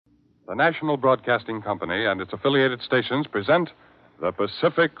The National Broadcasting Company and its affiliated stations present The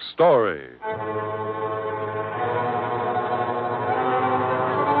Pacific Story.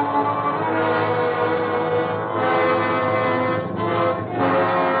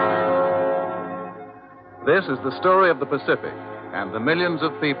 This is the story of the Pacific and the millions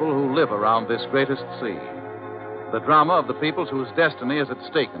of people who live around this greatest sea. The drama of the peoples whose destiny is at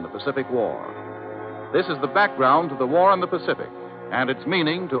stake in the Pacific War. This is the background to the war in the Pacific and its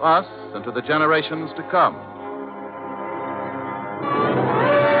meaning to us and to the generations to come.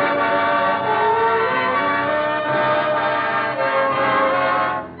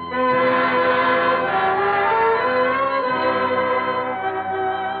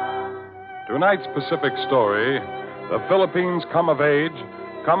 Tonight's Pacific Story, The Philippines Come of Age,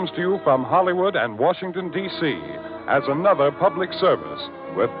 comes to you from Hollywood and Washington, D.C. as another public service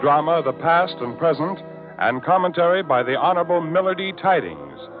with drama, the past and present, and commentary by the Honorable Millard E.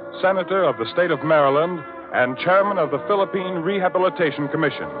 Tidings, Senator of the State of Maryland and Chairman of the Philippine Rehabilitation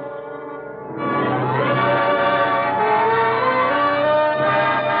Commission.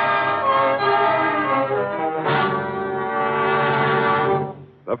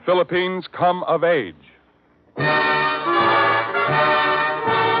 The Philippines Come of Age.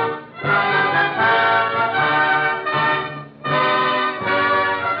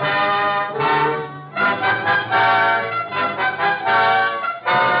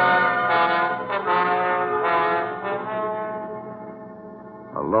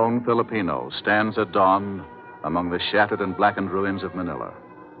 A lone Filipino stands at dawn among the shattered and blackened ruins of Manila,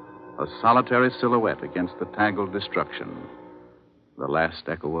 a solitary silhouette against the tangled destruction. The last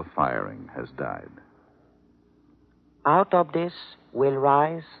echo of firing has died. Out of this will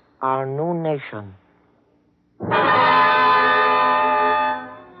rise our new nation. The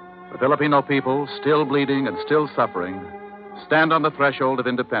Filipino people, still bleeding and still suffering, stand on the threshold of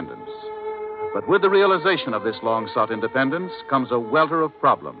independence. But with the realization of this long-sought independence comes a welter of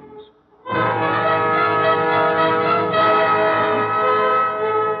problems.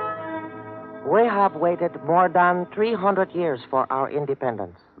 We have waited more than 300 years for our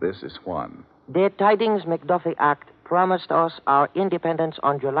independence. This is one. The Tidings-McDuffie Act promised us our independence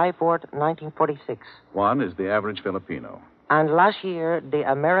on July 4th, 1946. One is the average Filipino. And last year, the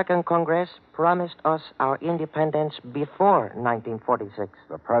American Congress promised us our independence before 1946.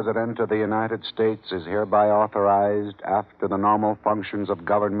 The President of the United States is hereby authorized, after the normal functions of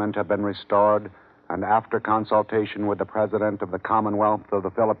government have been restored, and after consultation with the President of the Commonwealth of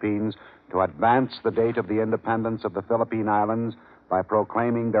the Philippines, to advance the date of the independence of the Philippine Islands by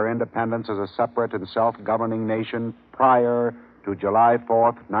proclaiming their independence as a separate and self-governing nation prior to July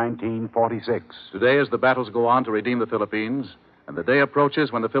 4th, 1946. Today, as the battles go on to redeem the Philippines, and the day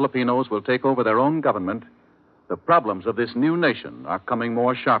approaches when the Filipinos will take over their own government, the problems of this new nation are coming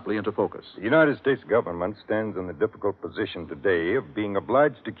more sharply into focus. The United States government stands in the difficult position today of being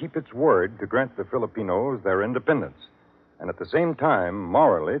obliged to keep its word to grant the Filipinos their independence, and at the same time,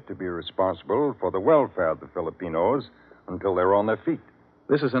 morally, to be responsible for the welfare of the Filipinos until they're on their feet.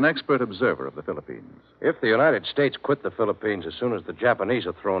 This is an expert observer of the Philippines. If the United States quit the Philippines as soon as the Japanese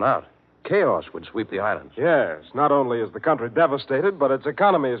are thrown out, chaos would sweep the islands. Yes, not only is the country devastated, but its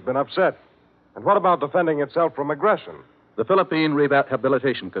economy has been upset. And what about defending itself from aggression? The Philippine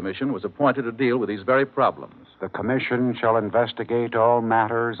Rehabilitation Commission was appointed to deal with these very problems. The Commission shall investigate all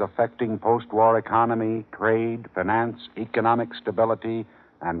matters affecting post-war economy, trade, finance, economic stability,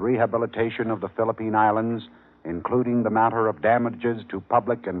 and rehabilitation of the Philippine Islands, including the matter of damages to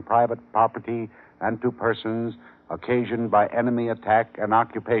public and private property and to persons occasioned by enemy attack and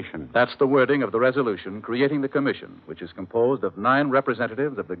occupation. That's the wording of the resolution creating the commission, which is composed of 9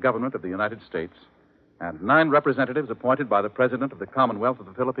 representatives of the government of the United States and 9 representatives appointed by the President of the Commonwealth of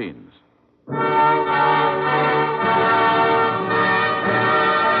the Philippines.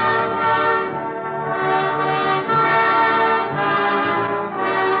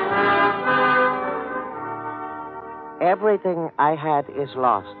 Everything I had is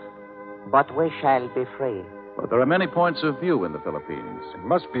lost, but we shall be free. But there are many points of view in the Philippines. It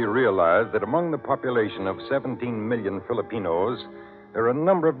must be realized that among the population of 17 million Filipinos, there are a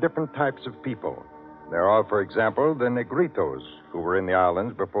number of different types of people. There are, for example, the Negritos, who were in the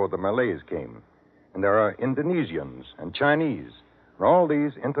islands before the Malays came. And there are Indonesians and Chinese, and all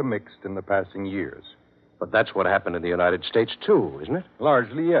these intermixed in the passing years. But that's what happened in the United States, too, isn't it?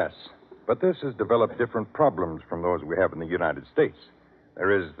 Largely, yes. But this has developed different problems from those we have in the United States.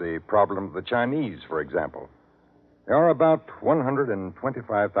 There is the problem of the Chinese, for example. There are about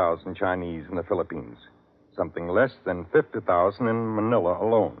 125,000 Chinese in the Philippines, something less than 50,000 in Manila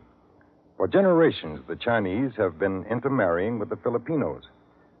alone. For generations, the Chinese have been intermarrying with the Filipinos.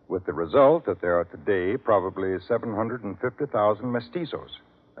 with the result that there are today probably 750,000 mestizos,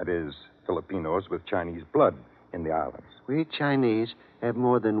 that is, Filipinos with Chinese blood, in the islands. We Chinese have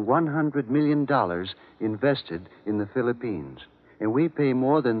more than $100 million invested in the Philippines, and we pay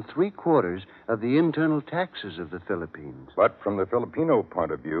more than 3/4 of the internal taxes of the Philippines. But from the Filipino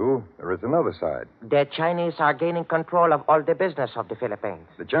point of view, there is another side. The Chinese are gaining control of all the business of the Philippines.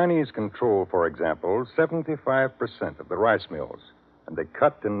 The Chinese control, for example, 75% of the rice mills, and they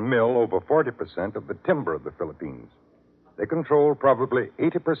cut and mill over 40% of the timber of the Philippines. They control probably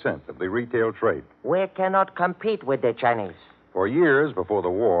 80% of the retail trade. We cannot compete with the Chinese. For years before the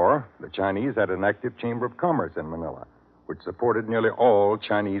war, the Chinese had an active chamber of commerce in Manila, which supported nearly all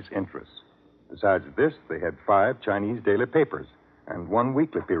Chinese interests. Besides this, they had 5 Chinese daily papers and 1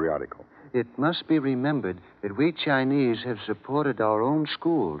 weekly periodical. It must be remembered that we Chinese have supported our own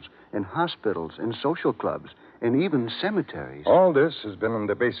schools and hospitals and social clubs and even cemeteries. All this has been on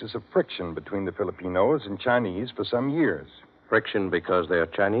the basis of friction between the Filipinos and Chinese for some years. Friction because they are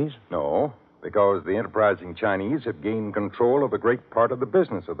Chinese? No, because the enterprising Chinese have gained control of a great part of the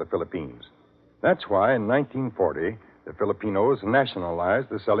business of the Philippines. That's why in 1940, the Filipinos nationalized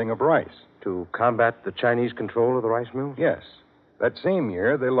the selling of rice. To combat the Chinese control of the rice mills? Yes. That same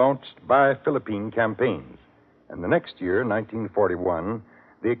year, they launched Buy Philippine campaigns. And the next year, 1941,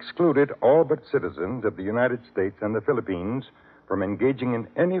 they excluded all but citizens of the United States and the Philippines from engaging in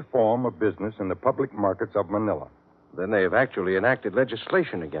any form of business in the public markets of Manila. Then they have actually enacted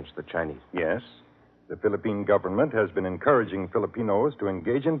legislation against the Chinese. Yes. The Philippine government has been encouraging Filipinos to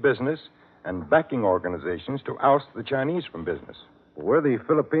engage in business and backing organizations to oust the Chinese from business. Were the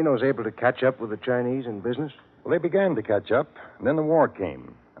Filipinos able to catch up with the Chinese in business? Well, they began to catch up, and then the war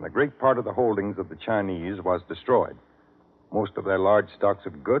came, and a great part of the holdings of the Chinese was destroyed. Most of their large stocks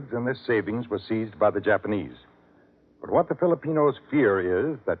of goods and their savings were seized by the Japanese. But what the Filipinos fear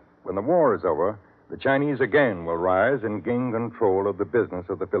is that when the war is over, the Chinese again will rise and gain control of the business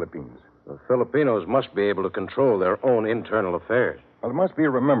of the Philippines. The Filipinos must be able to control their own internal affairs. Well, it must be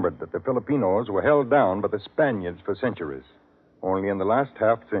remembered that the Filipinos were held down by the Spaniards for centuries. Only in the last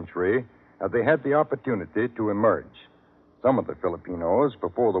half-century have they had the opportunity to emerge. Some of the Filipinos,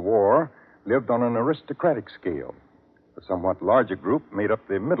 before the war, lived on an aristocratic scale. A somewhat larger group made up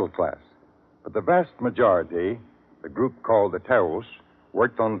the middle class. But the vast majority, the group called the Taos,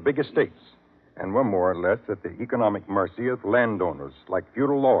 worked on big estates and were more or less at the economic mercy of landowners, like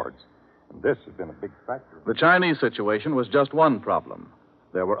feudal lords. And this has been a big factor. The Chinese situation was just one problem.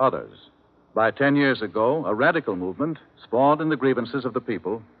 There were others. By 10 years ago, a radical movement, spawned in the grievances of the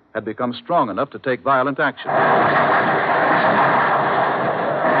people, had become strong enough to take violent action.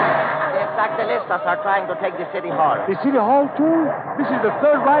 Sactilistas are trying to take the city hall. The city hall, too? This is the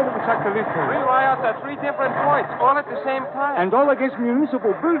third riot of the Sactilistas. 3 riots at 3 different points, all at the same time. And all against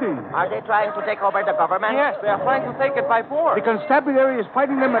municipal buildings. Are they trying to take over the government? Yes, they are trying to take it by force. The constabulary is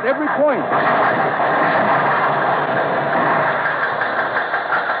fighting them at every point.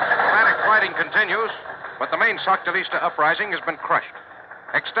 Dramatic fighting continues, but the main Sactilista uprising has been crushed.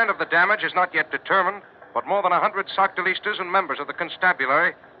 Extent of the damage is not yet determined, but more than 100 Sactilistas and members of the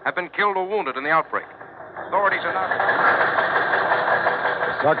constabulary have been killed or wounded in the outbreak. Authorities are now...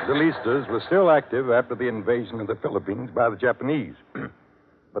 The Sactilistas were still active after the invasion of the Philippines by the Japanese.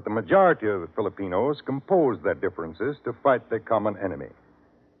 But the majority of the Filipinos composed their differences to fight their common enemy.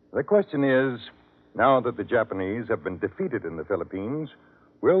 The question is, now that the Japanese have been defeated in the Philippines,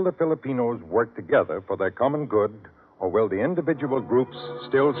 will the Filipinos work together for their common good, or will the individual groups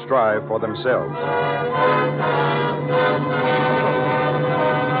still strive for themselves?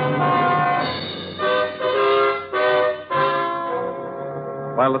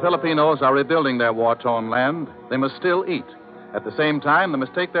 While the Filipinos are rebuilding their war-torn land, they must still eat. At the same time, they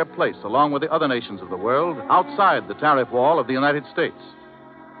must take their place, along with the other nations of the world, outside the tariff wall of the United States.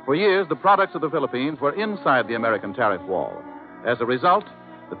 For years, the products of the Philippines were inside the American tariff wall. As a result,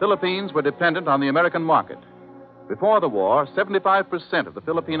 the Philippines were dependent on the American market. Before the war, 75% of the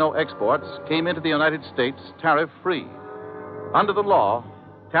Filipino exports came into the United States tariff-free. Under the law,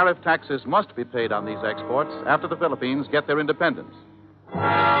 tariff taxes must be paid on these exports after the Philippines get their independence.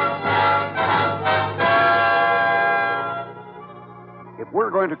 If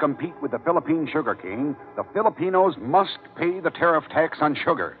we're going to compete with the Philippine Sugar King, the Filipinos must pay the tariff tax on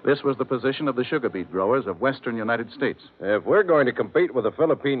sugar. This was the position of the sugar beet growers of western United States. If we're going to compete with the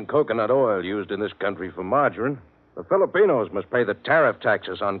Philippine coconut oil used in this country for margarine, the Filipinos must pay the tariff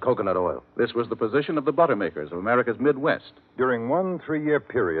taxes on coconut oil. This was the position of the butter makers of America's Midwest. During one 3-year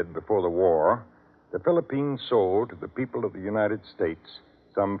period before the war, the Philippines sold to the people of the United States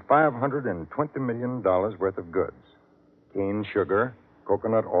some $520 million worth of goods. Cane sugar,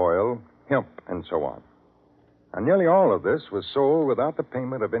 coconut oil, hemp, and so on. And nearly all of this was sold without the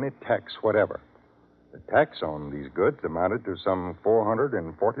payment of any tax whatever. The tax on these goods amounted to some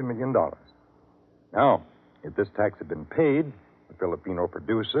 $440 million. Now, if this tax had been paid, the Filipino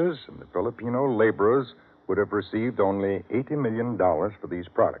producers and the Filipino laborers would have received only $80 million for these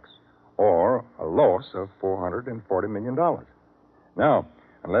products, or a loss of $440 million. Now,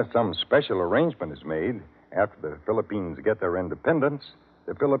 unless some special arrangement is made, after the Philippines get their independence,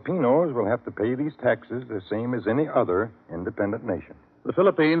 the Filipinos will have to pay these taxes the same as any other independent nation. The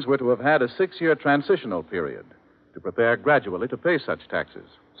Philippines were to have had a 6-year transitional period to prepare gradually to pay such taxes.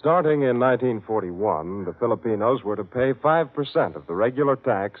 Starting in 1941, the Filipinos were to pay 5% of the regular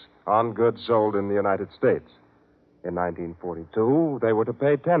tax on goods sold in the United States. In 1942, they were to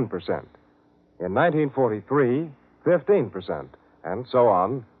pay 10%. In 1943, 15%, and so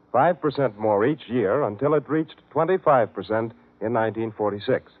on, 5% more each year until it reached 25% in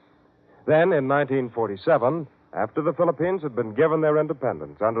 1946. Then, in 1947, after the Philippines had been given their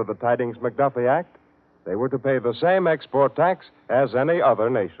independence under the Tidings-McDuffie Act, they were to pay the same export tax as any other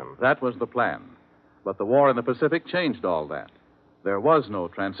nation. That was the plan. But the war in the Pacific changed all that. There was no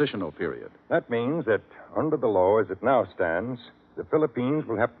transitional period. That means that under the law as it now stands, the Philippines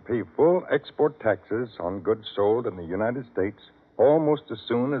will have to pay full export taxes on goods sold in the United States almost as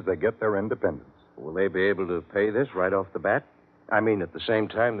soon as they get their independence. Will they be able to pay this right off the bat? I mean, at the same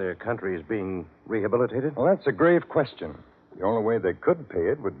time their country is being rehabilitated? Well, that's a grave question. The only way they could pay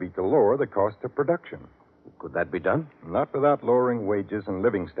it would be to lower the cost of production. Could that be done? Not without lowering wages and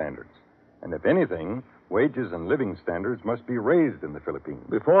living standards. And if anything, wages and living standards must be raised in the Philippines.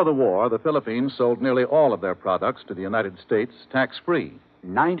 Before the war, the Philippines sold nearly all of their products to the United States tax-free.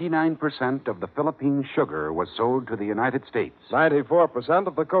 99% of the Philippine sugar was sold to the United States. 94%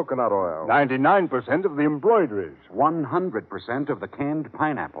 of the coconut oil. 99% of the embroideries. 100% of the canned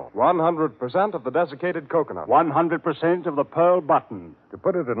pineapple. 100% of the desiccated coconut. 100% of the pearl button. To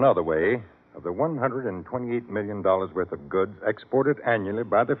put it another way, of the $128 million worth of goods exported annually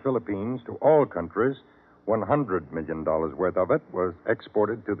by the Philippines to all countries, $100 million worth of it was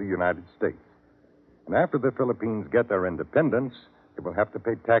exported to the United States. And after the Philippines get their independence, they will have to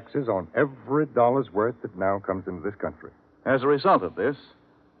pay taxes on every dollar's worth that now comes into this country. As a result of this,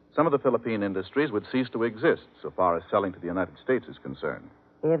 some of the Philippine industries would cease to exist so far as selling to the United States is concerned.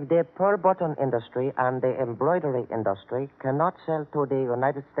 If the pearl button industry and the embroidery industry cannot sell to the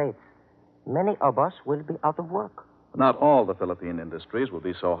United States, many of us will be out of work. Not all the Philippine industries will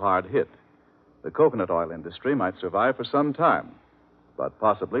be so hard hit. The coconut oil industry might survive for some time, but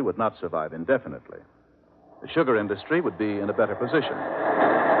possibly would not survive indefinitely. The sugar industry would be in a better position.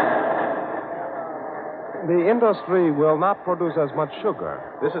 The industry will not produce as much sugar.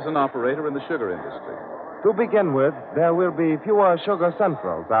 This is an operator in the sugar industry. To begin with, there will be fewer sugar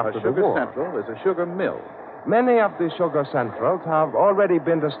centrals after A the sugar war. central is a sugar mill. Many of the sugar centrals have already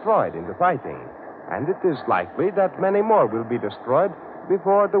been destroyed in the fighting, and it is likely that many more will be destroyed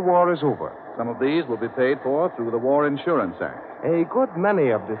before the war is over. Some of these will be paid for through the War Insurance Act. A good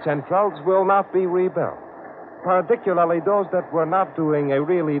many of the centrals will not be rebuilt, particularly those that were not doing a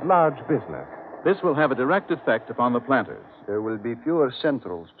really large business. This will have a direct effect upon the planters. There will be fewer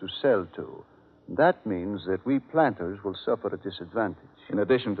centrals to sell to. That means that we planters will suffer a disadvantage. In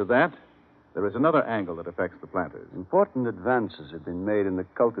addition to that, there is another angle that affects the planters. Important advances have been made in the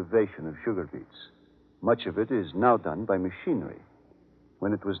cultivation of sugar beets. Much of it is now done by machinery.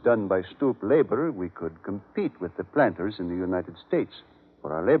 When it was done by stoop labor, we could compete with the planters in the United States,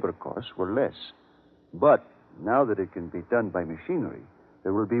 for our labor costs were less. But now that it can be done by machinery,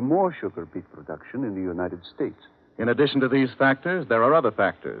 there will be more sugar beet production in the United States. In addition to these factors, there are other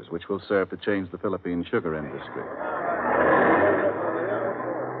factors which will serve to change the Philippine sugar industry.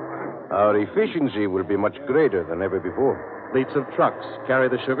 Our efficiency will be much greater than ever before. Fleets of trucks carry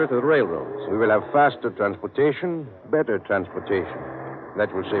the sugar to the railroads. We will have faster transportation, better transportation.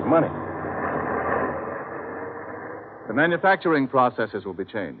 That will save money. The manufacturing processes will be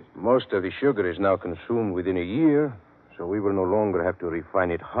changed. Most of the sugar is now consumed within a year, so we will no longer have to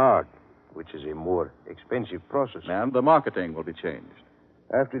refine it hard, which is a more expensive process. And the marketing will be changed.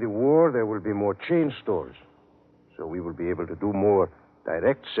 After the war, there will be more chain stores, so we will be able to do more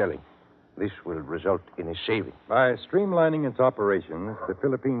direct selling. This will result in a saving. By streamlining its operations, the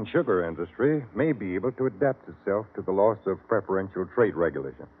Philippine sugar industry may be able to adapt itself to the loss of preferential trade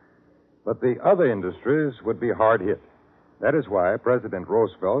regulation. But the other industries would be hard hit. That is why President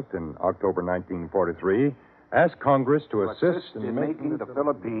Roosevelt, in October 1943, asked Congress to assist in making the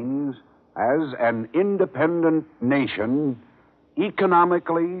Philippines, as an independent nation,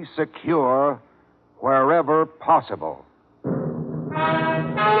 economically secure wherever possible. In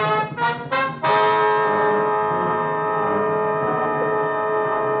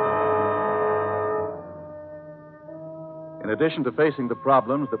addition to facing the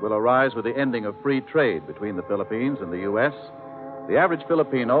problems that will arise with the ending of free trade between the Philippines and the U.S., the average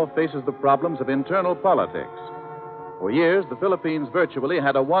Filipino faces the problems of internal politics. For years, the Philippines virtually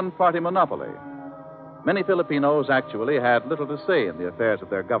had a one-party monopoly. Many Filipinos actually had little to say in the affairs of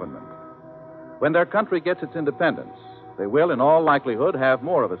their government. When their country gets its independence, they will, in all likelihood, have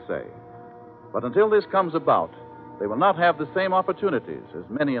more of a say. But until this comes about, they will not have the same opportunities as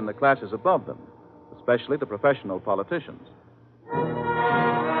many in the classes above them, especially the professional politicians.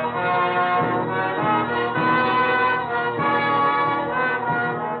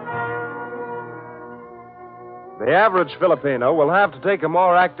 The average Filipino will have to take a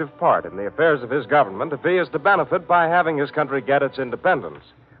more active part in the affairs of his government if he is to benefit by having his country get its independence.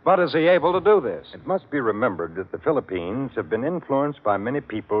 But is he able to do this? It must be remembered that the Philippines have been influenced by many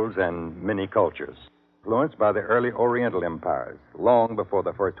peoples and many cultures, influenced by the early Oriental empires, long before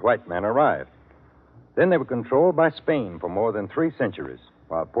the first white man arrived. Then they were controlled by Spain for more than 3 centuries,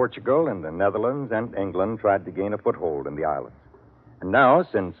 while Portugal and the Netherlands and England tried to gain a foothold in the islands. And now,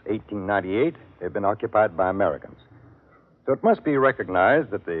 since 1898, they've been occupied by Americans. So it must be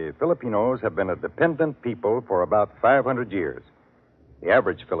recognized that the Filipinos have been a dependent people for about 500 years. The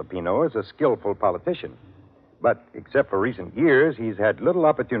average Filipino is a skillful politician. But except for recent years, he's had little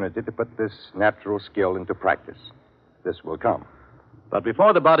opportunity to put this natural skill into practice. This will come. But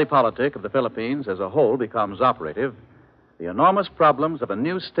before the body politic of the Philippines as a whole becomes operative, the enormous problems of a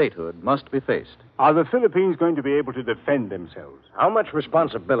new statehood must be faced. Are the Philippines going to be able to defend themselves? How much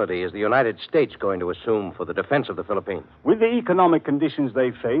responsibility is the United States going to assume for the defense of the Philippines? With the economic conditions they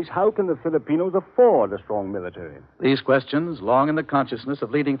face, how can the Filipinos afford a strong military? These questions, long in the consciousness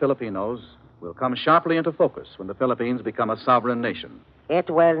of leading Filipinos, will come sharply into focus when the Philippines become a sovereign nation. It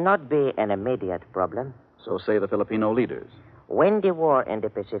will not be an immediate problem. So say the Filipino leaders. When the war in the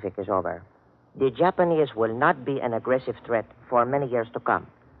Pacific is over, the Japanese will not be an aggressive threat for many years to come.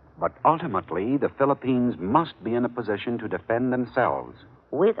 But ultimately, the Philippines must be in a position to defend themselves.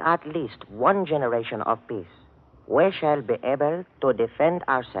 With at least one generation of peace, we shall be able to defend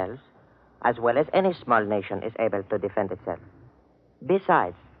ourselves as well as any small nation is able to defend itself.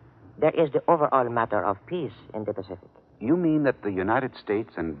 Besides, there is the overall matter of peace in the Pacific. You mean that the United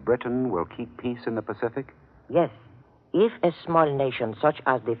States and Britain will keep peace in the Pacific? Yes. If a small nation such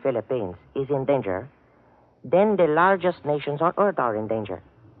as the Philippines is in danger, then the largest nations on earth are in danger.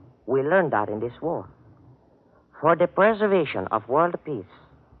 We learned that in this war. For the preservation of world peace,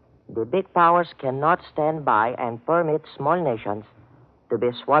 the big powers cannot stand by and permit small nations to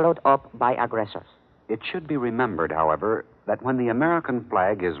be swallowed up by aggressors. It should be remembered, however, that when the American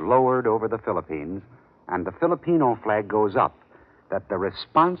flag is lowered over the Philippines and the Filipino flag goes up, that the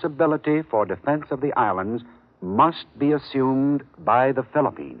responsibility for defense of the islands must be assumed by the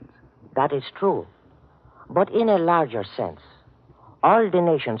Philippines. That is true. But in a larger sense, all the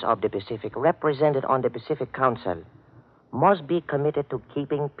nations of the Pacific represented on the Pacific Council must be committed to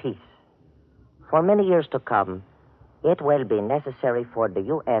keeping peace. For many years to come, it will be necessary for the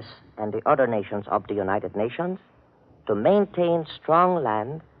U.S. and the other nations of the United Nations to maintain strong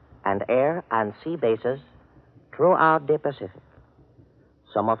land and air and sea bases throughout the Pacific.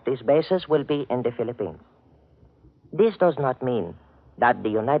 Some of these bases will be in the Philippines. This does not mean that the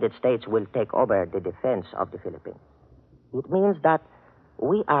United States will take over the defense of the Philippines. It means that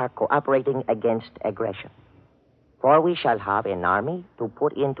we are cooperating against aggression, for we shall have an army to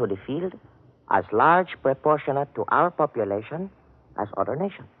put into the field as large proportionate to our population as other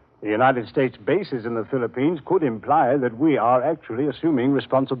nations. The United States bases in the Philippines could imply that we are actually assuming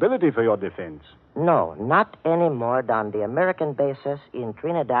responsibility for your defense. No, not any more than the American bases in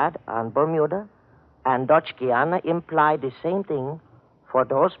Trinidad and Bermuda and Dutch Guiana imply the same thing for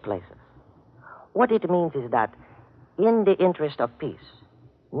those places. What it means is that, in the interest of peace,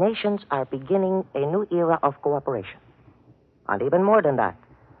 nations are beginning a new era of cooperation. And even more than that,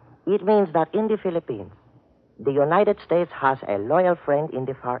 it means that in the Philippines, the United States has a loyal friend in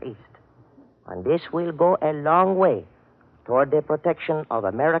the Far East. And this will go a long way toward the protection of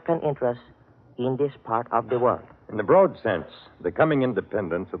American interests in this part of the world. In the broad sense, the coming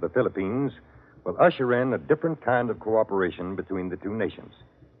independence of the Philippines will usher in a different kind of cooperation between the two nations.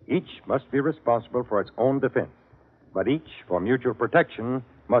 Each must be responsible for its own defense, but each, for mutual protection,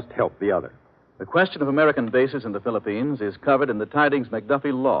 must help the other. The question of American bases in the Philippines is covered in the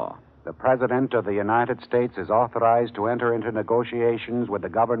Tidings-McDuffie law. The President of the United States is authorized to enter into negotiations with the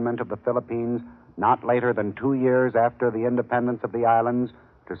government of the Philippines not later than 2 years after the independence of the islands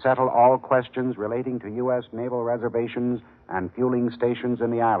to settle all questions relating to U.S. naval reservations and fueling stations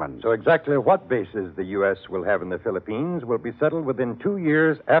in the islands. So exactly what bases the U.S. will have in the Philippines will be settled within 2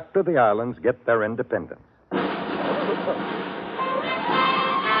 years after the islands get their independence.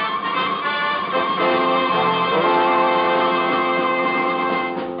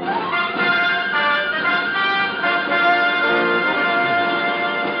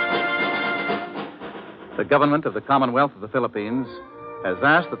 The government of the Commonwealth of the Philippines has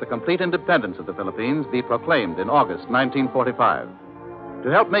asked that the complete independence of the Philippines be proclaimed in August 1945. To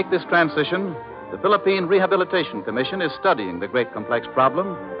help make this transition, the Philippine Rehabilitation Commission is studying the great complex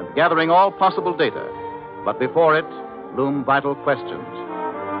problem and gathering all possible data. But before it loom vital questions.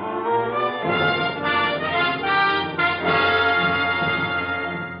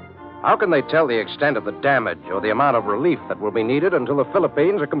 How can they tell the extent of the damage or the amount of relief that will be needed until the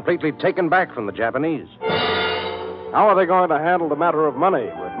Philippines are completely taken back from the Japanese? How are they going to handle the matter of money,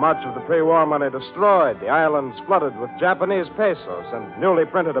 with much of the pre-war money destroyed, the islands flooded with Japanese pesos, and newly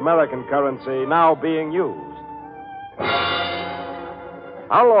printed American currency now being used?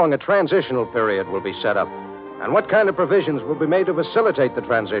 How long a transitional period will be set up? And what kind of provisions will be made to facilitate the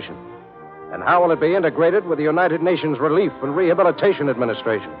transition? And how will it be integrated with the United Nations Relief and Rehabilitation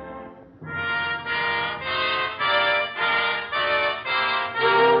Administration?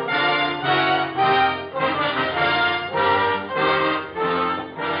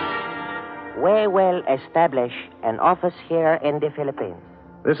 We will establish an office here in the Philippines.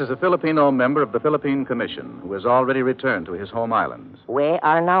 This is a Filipino member of the Philippine Commission who has already returned to his home islands. We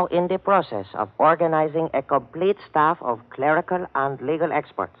are now in the process of organizing a complete staff of clerical and legal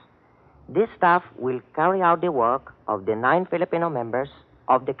experts. This staff will carry out the work of the 9 Filipino members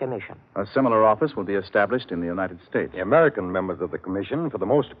of the Commission. A similar office will be established in the United States. The American members of the Commission, for the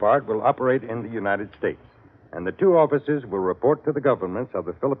most part, will operate in the United States. And the 2 offices will report to the governments of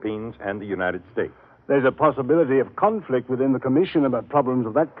the Philippines and the United States. There's a possibility of conflict within the Commission about problems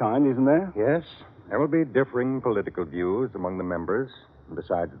of that kind, isn't there? Yes. There will be differing political views among the members. And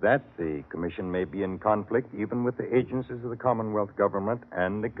besides that, the Commission may be in conflict even with the agencies of the Commonwealth government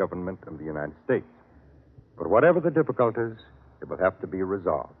and the government of the United States. But whatever the difficulties, it will have to be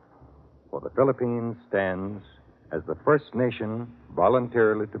resolved. For the Philippines stands as the first nation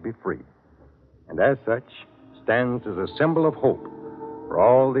voluntarily to be free. And as such, stands as a symbol of hope for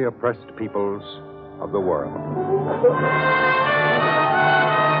all the oppressed peoples of the world.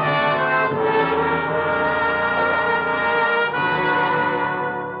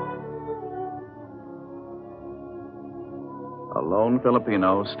 A lone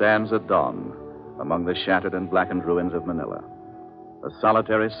Filipino stands at dawn among the shattered and blackened ruins of Manila, a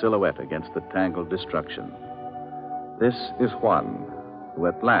solitary silhouette against the tangled destruction. This is Juan, who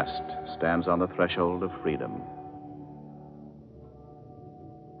at last stands on the threshold of freedom.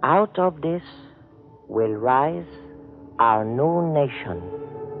 Out of this will rise our new nation.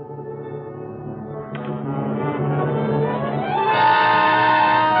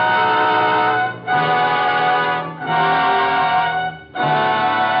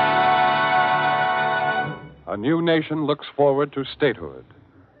 A new nation looks forward to statehood.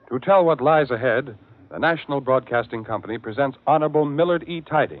 To tell what lies ahead, the National Broadcasting Company presents Honorable Millard E.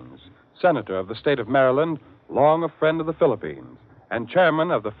 Tidings, Senator of the state of Maryland, long a friend of the Philippines, and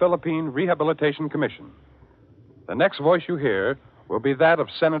Chairman of the Philippine Rehabilitation Commission. The next voice you hear will be that of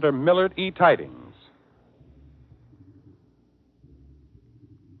Senator Millard E. Tidings.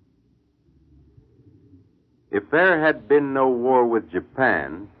 If there had been no war with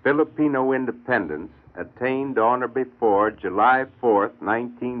Japan, Filipino independence, attained on or before July 4th,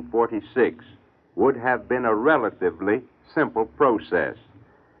 1946, would have been a relatively simple process.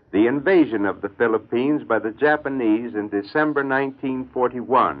 The invasion of the Philippines by the Japanese in December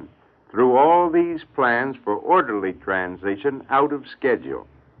 1941 threw all these plans for orderly transition out of schedule.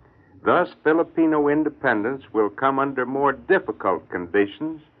 Thus, Filipino independence will come under more difficult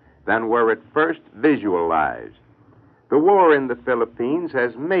conditions than were at first visualized. The war in the Philippines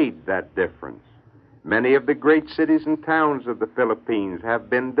has made that difference. Many of the great cities and towns of the Philippines have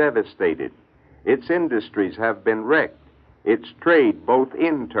been devastated. Its industries have been wrecked. Its trade, both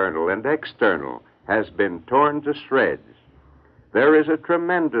internal and external, has been torn to shreds. There is a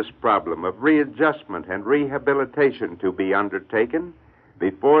tremendous problem of readjustment and rehabilitation to be undertaken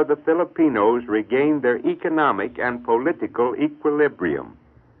before the Filipinos regain their economic and political equilibrium.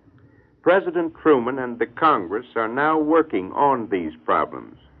 President Truman and the Congress are now working on these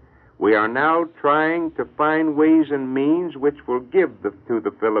problems. We are now trying to find ways and means which will give to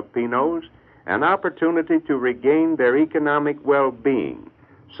the Filipinos an opportunity to regain their economic well-being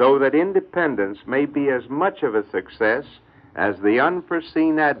so that independence may be as much of a success as the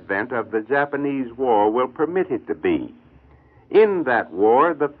unforeseen advent of the Japanese War will permit it to be. In that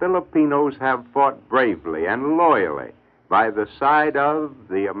war, the Filipinos have fought bravely and loyally by the side of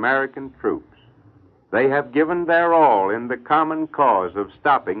the American troops. They have given their all in the common cause of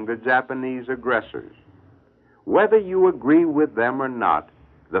stopping the Japanese aggressors. Whether you agree with them or not,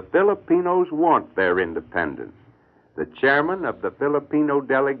 the Filipinos want their independence. The chairman of the Filipino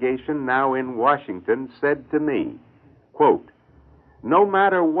delegation now in Washington said to me, quote, "No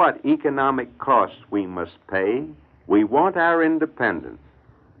matter what economic costs we must pay, we want our independence.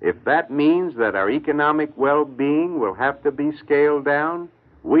 If that means that our economic well-being will have to be scaled down,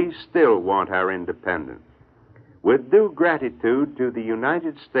 we still want our independence. With due gratitude to the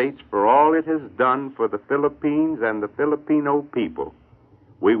United States for all it has done for the Philippines and the Filipino people,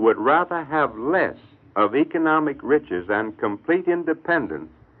 we would rather have less of economic riches and complete independence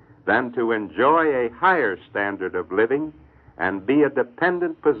than to enjoy a higher standard of living and be a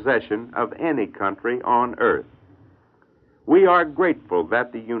dependent possession of any country on earth. We are grateful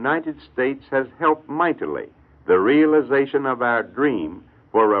that the United States has helped mightily the realization of our dream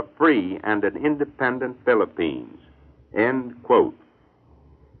for a free and an independent Philippines." End quote.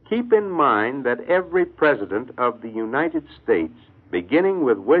 Keep in mind that every president of the United States, beginning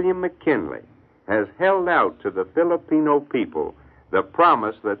with William McKinley, has held out to the Filipino people the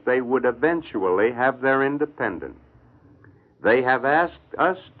promise that they would eventually have their independence. They have asked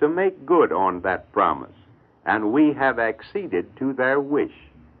us to make good on that promise, and we have acceded to their wish.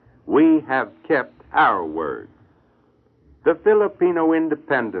 We have kept our word. The Filipino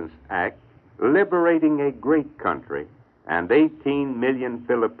Independence Act, liberating a great country and 18 million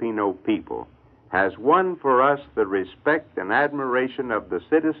Filipino people, has won for us the respect and admiration of the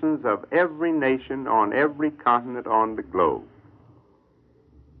citizens of every nation on every continent on the globe.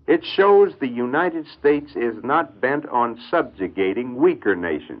 It shows the United States is not bent on subjugating weaker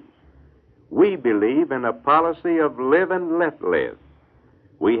nations. We believe in a policy of live and let live.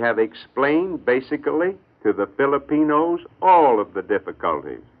 We have explained basically to the Filipinos all of the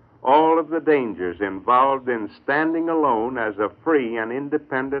difficulties, all of the dangers involved in standing alone as a free and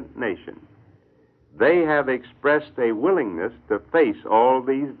independent nation. They have expressed a willingness to face all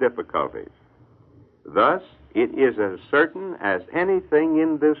these difficulties. Thus, it is as certain as anything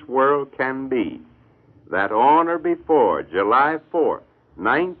in this world can be that on or before July 4th,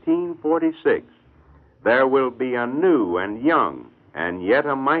 1946, there will be a new and young and yet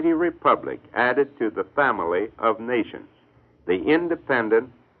a mighty republic added to the family of nations, the independent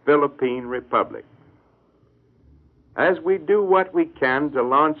Philippine Republic. As we do what we can to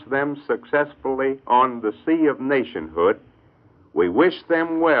launch them successfully on the sea of nationhood, we wish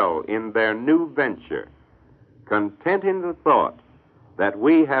them well in their new venture, content in the thought that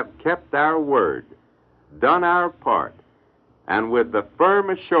we have kept our word, done our part, and with the firm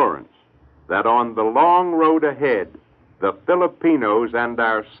assurance that on the long road ahead, the Filipinos and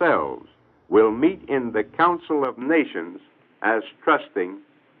ourselves will meet in the Council of Nations as trusting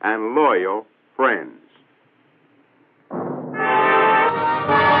and loyal friends.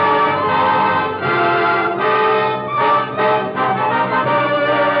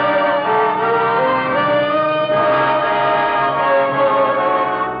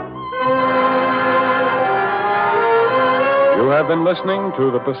 You have been listening to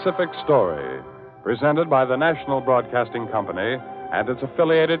The Pacific Story, presented by the National Broadcasting Company and its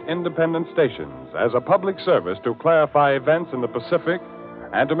affiliated independent stations as a public service to clarify events in the Pacific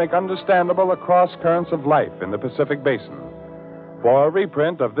and to make understandable the cross currents of life in the Pacific Basin. For a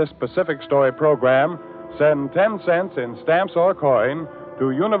reprint of this Pacific Story program, send 10 cents in stamps or coin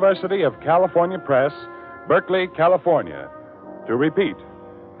to University of California Press, Berkeley, California. To repeat,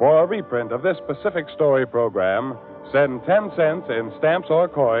 for a reprint of this Pacific Story program, send 10 cents in stamps or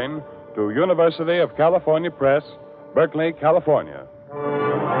coin to University of California Press, Berkeley, California.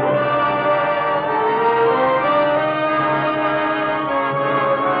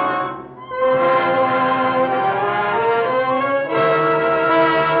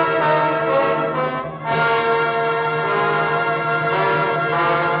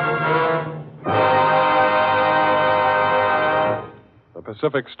 The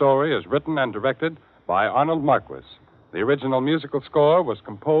Pacific Story is written and directed by Arnold Marquis. The original musical score was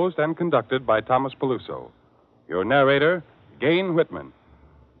composed and conducted by Thomas Peluso. Your narrator, Gain Whitman.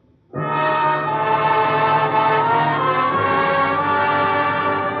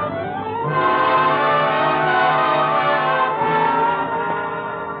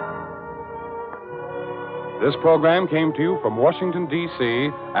 This program came to you from Washington, D.C.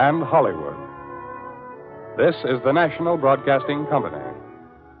 and Hollywood. This is the National Broadcasting Company.